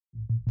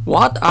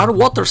What are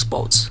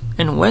waterspouts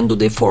and when do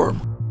they form?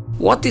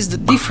 What is the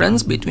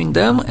difference between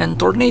them and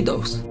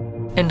tornadoes?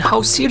 And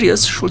how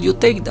serious should you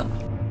take them?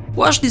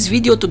 Watch this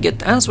video to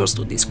get answers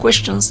to these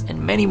questions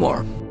and many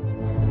more.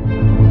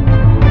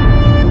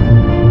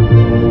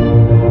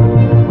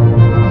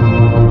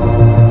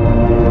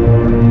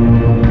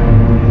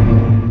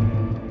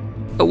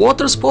 A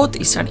waterspout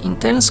is an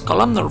intense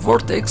columnar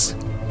vortex,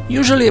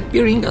 usually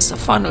appearing as a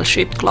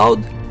funnel-shaped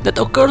cloud that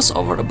occurs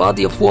over a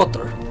body of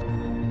water.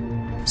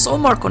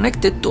 Some are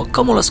connected to a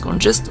cumulus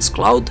congestus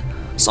cloud,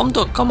 some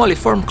to a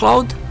cumuliform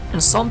cloud,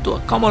 and some to a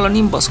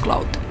cumulonimbus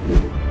cloud.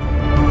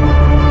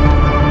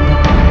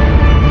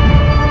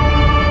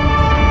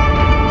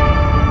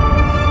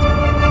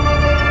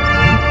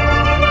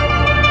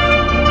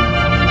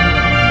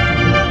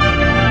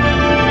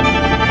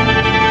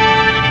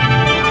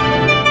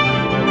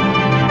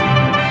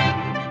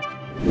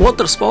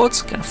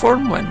 Waterspouts can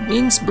form when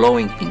winds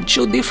blowing in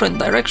two different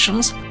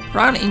directions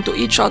run into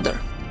each other.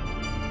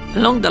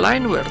 Along the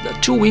line where the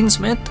two winds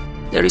met,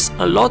 there is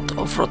a lot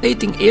of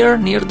rotating air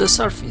near the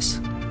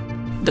surface.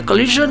 The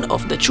collision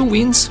of the two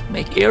winds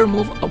make air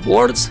move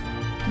upwards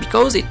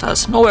because it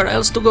has nowhere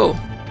else to go.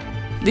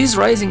 This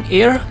rising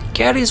air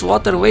carries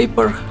water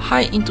vapor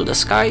high into the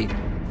sky,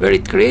 where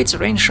it creates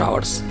rain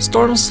showers,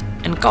 storms,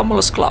 and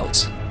cumulus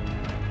clouds.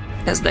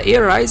 As the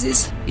air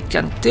rises, it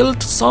can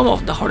tilt some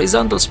of the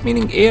horizontal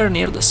spinning air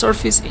near the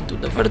surface into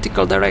the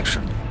vertical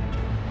direction.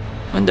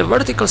 When the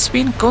vertical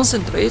spin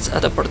concentrates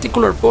at a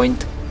particular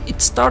point, it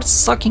starts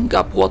sucking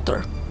up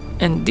water,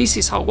 and this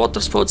is how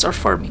waterspouts are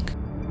forming.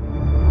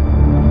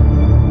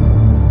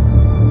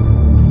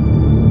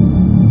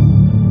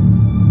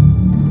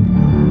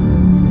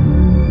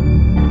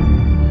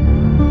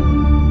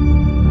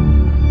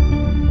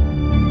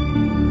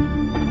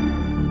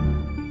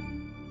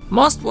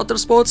 Most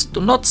waterspouts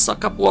do not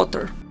suck up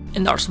water,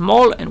 and are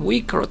small and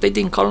weak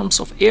rotating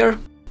columns of air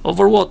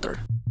over water.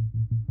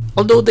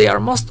 Although they are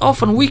most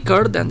often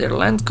weaker than their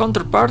land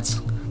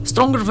counterparts,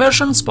 stronger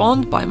versions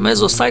spawned by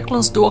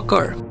mesocyclones do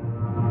occur.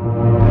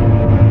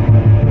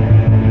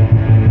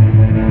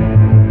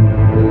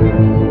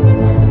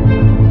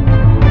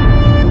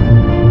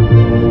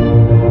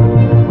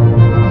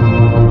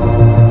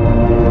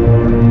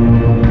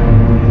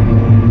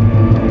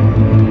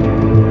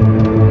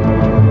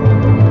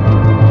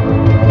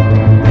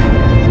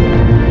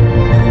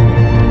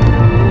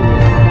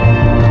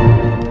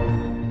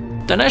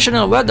 The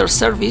National Weather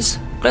Service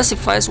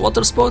classifies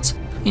waterspouts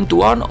into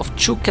one of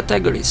two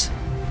categories,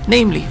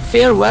 namely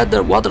fair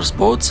weather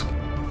waterspouts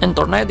and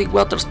tornadic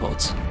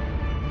waterspouts.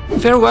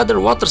 Fair weather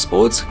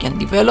waterspouts can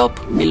develop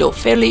below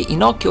fairly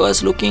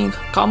innocuous looking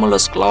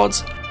cumulus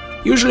clouds,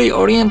 usually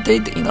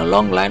oriented in a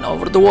long line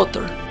over the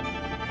water.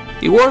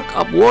 They work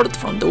upward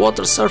from the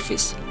water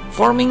surface,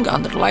 forming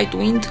under light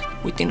wind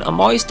within a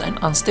moist and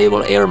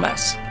unstable air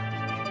mass.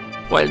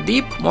 While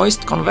deep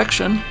moist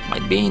convection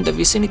might be in the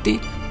vicinity,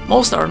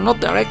 most are not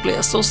directly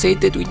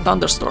associated with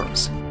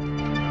thunderstorms.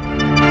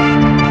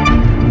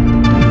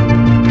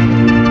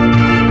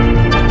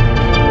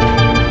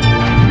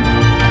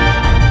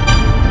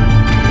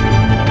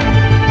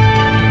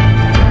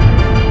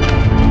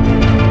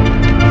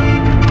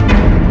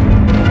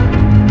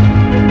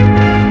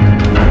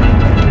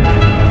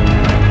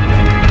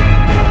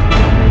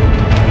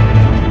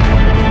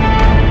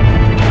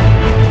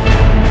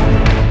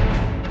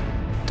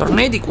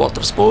 Tornadic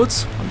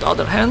waterspouts, on the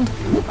other hand,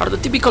 are the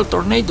typical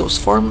tornadoes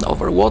formed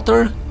over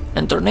water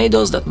and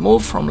tornadoes that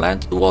move from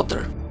land to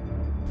water.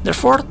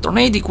 Therefore,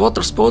 tornadic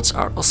waterspouts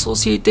are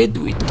associated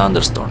with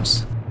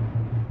thunderstorms.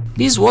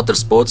 These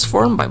waterspouts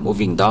form by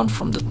moving down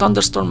from the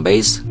thunderstorm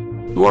base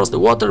towards the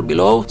water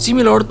below,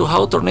 similar to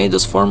how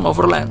tornadoes form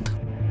over land.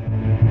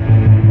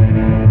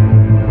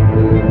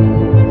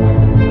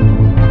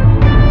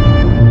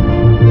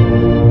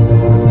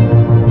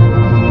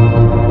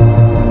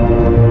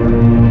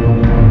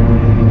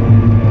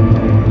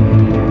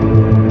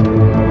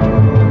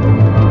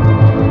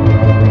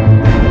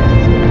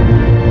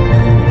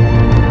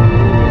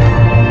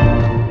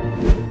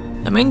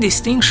 The main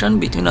distinction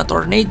between a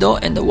tornado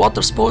and a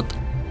waterspout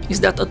is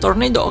that a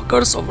tornado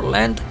occurs over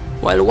land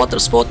while a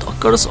waterspout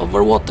occurs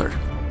over water.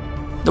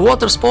 The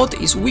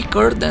waterspout is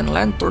weaker than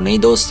land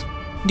tornadoes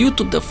due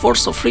to the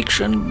force of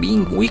friction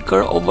being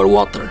weaker over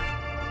water.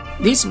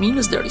 This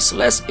means there is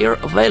less air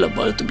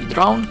available to be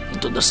drawn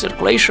into the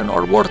circulation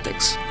or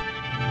vortex.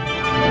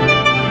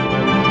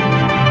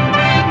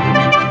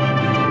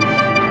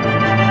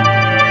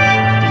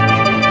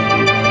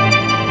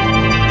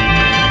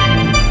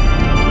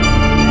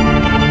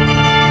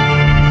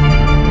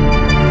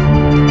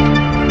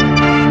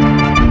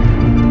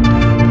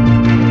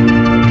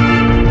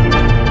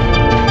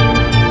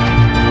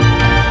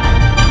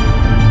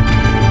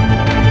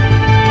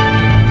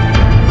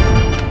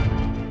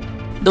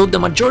 Though the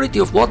majority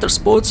of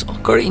waterspouts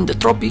occur in the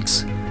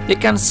tropics, they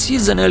can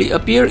seasonally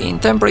appear in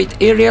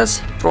temperate areas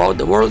throughout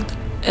the world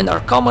and are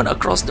common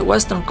across the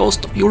western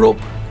coast of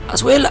Europe,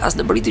 as well as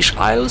the British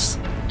Isles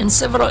and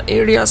several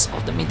areas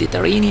of the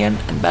Mediterranean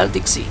and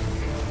Baltic Sea.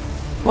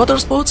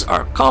 Waterspouts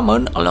are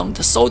common along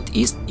the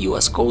southeast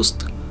US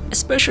coast,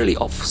 especially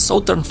of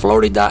southern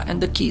Florida and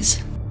the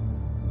Keys.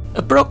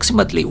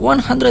 Approximately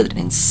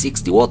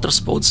 160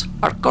 waterspouts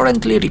are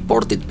currently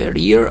reported per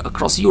year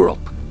across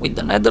Europe, with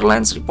the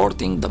Netherlands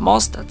reporting the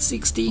most at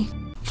 60,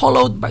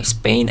 followed by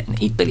Spain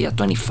and Italy at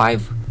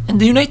 25,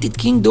 and the United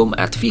Kingdom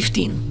at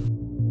 15.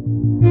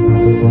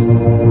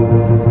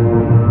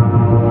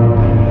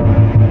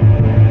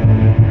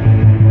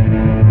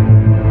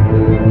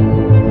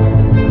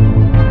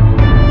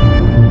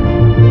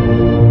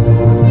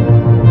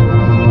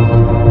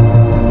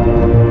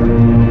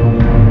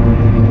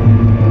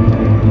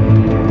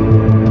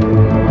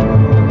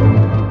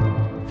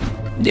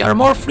 They are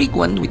more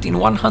frequent within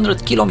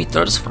 100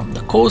 kilometers from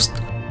the coast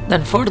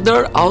than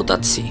further out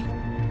at sea.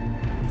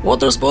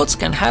 Waterspouts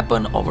can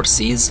happen over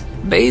seas,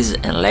 bays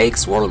and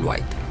lakes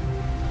worldwide.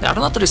 They are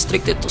not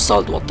restricted to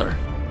saltwater.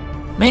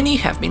 Many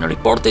have been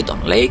reported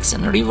on lakes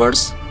and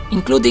rivers,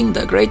 including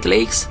the Great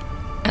Lakes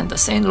and the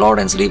St.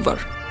 Lawrence River.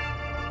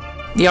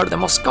 They are the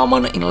most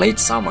common in late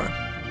summer.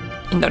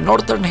 In the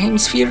Northern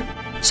Hemisphere,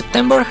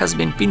 September has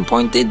been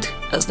pinpointed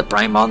as the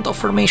prime month of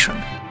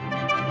formation.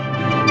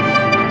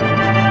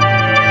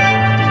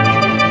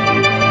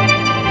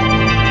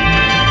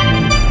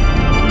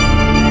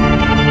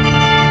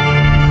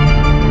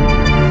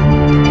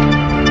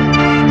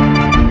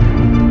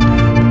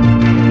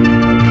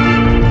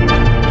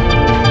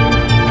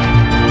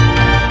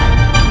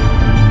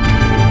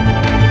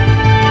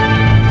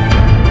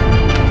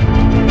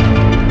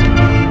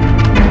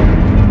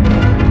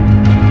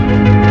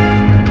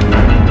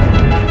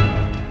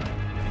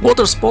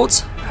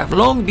 Waterspouts have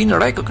long been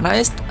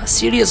recognized as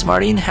serious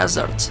marine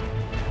hazards.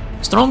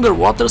 Stronger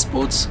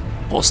waterspouts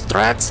pose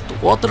threats to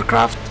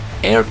watercraft,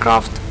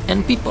 aircraft,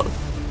 and people.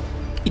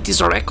 It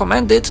is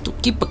recommended to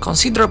keep a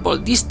considerable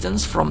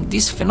distance from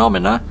these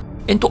phenomena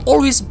and to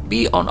always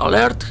be on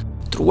alert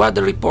through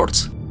weather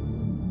reports.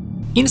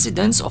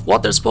 Incidents of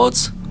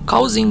waterspouts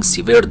causing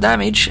severe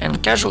damage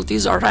and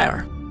casualties are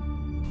rare.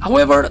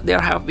 However,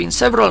 there have been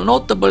several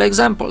notable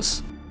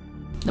examples.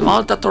 The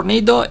Malta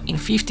tornado in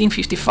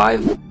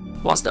 1555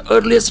 was the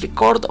earliest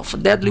record of a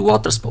deadly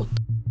waterspout.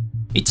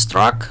 It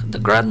struck the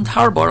Grand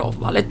Harbor of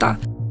Valletta,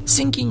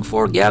 sinking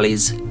 4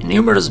 galleys and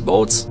numerous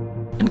boats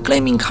and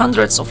claiming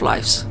hundreds of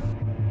lives.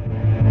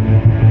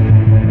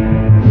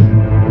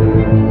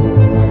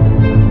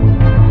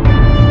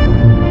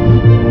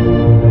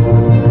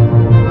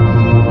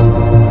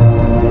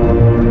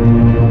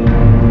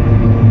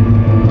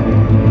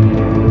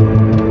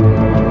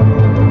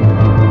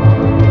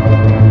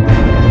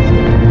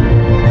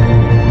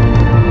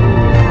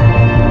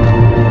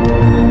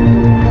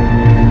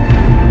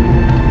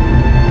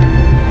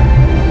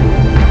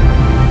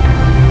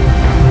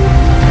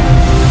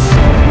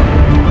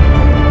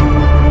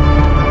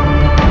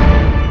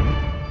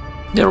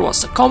 There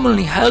was a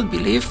commonly held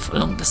belief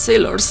among the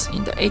sailors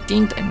in the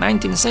 18th and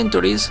 19th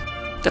centuries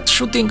that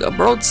shooting a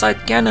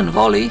broadside cannon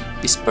volley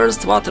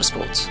dispersed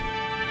waterspouts.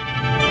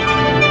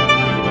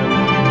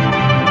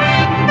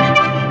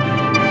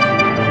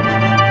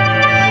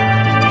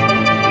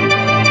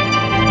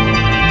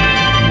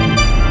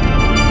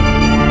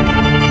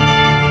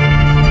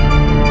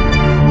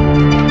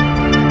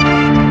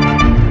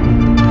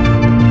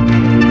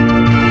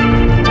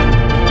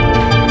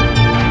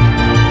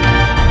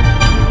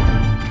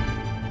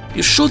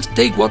 You should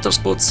take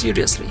waterspouts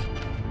seriously.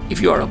 If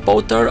you are a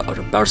boater or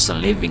a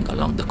person living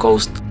along the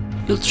coast,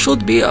 you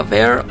should be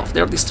aware of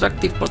their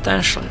destructive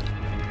potential.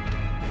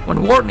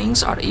 When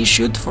warnings are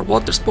issued for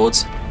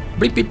waterspouts,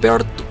 be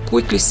prepared to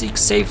quickly seek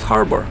safe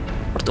harbor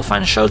or to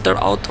find shelter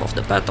out of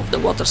the path of the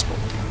waterspout.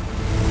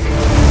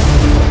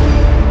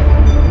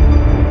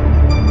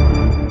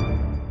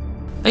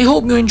 I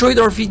hope you enjoyed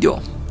our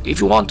video.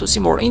 If you want to see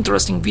more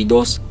interesting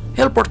videos,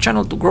 help our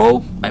channel to grow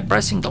by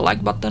pressing the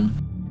like button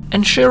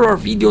and share our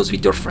videos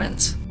with your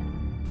friends.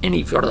 And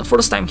if you are the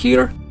first time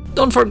here,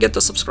 don't forget to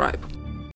subscribe.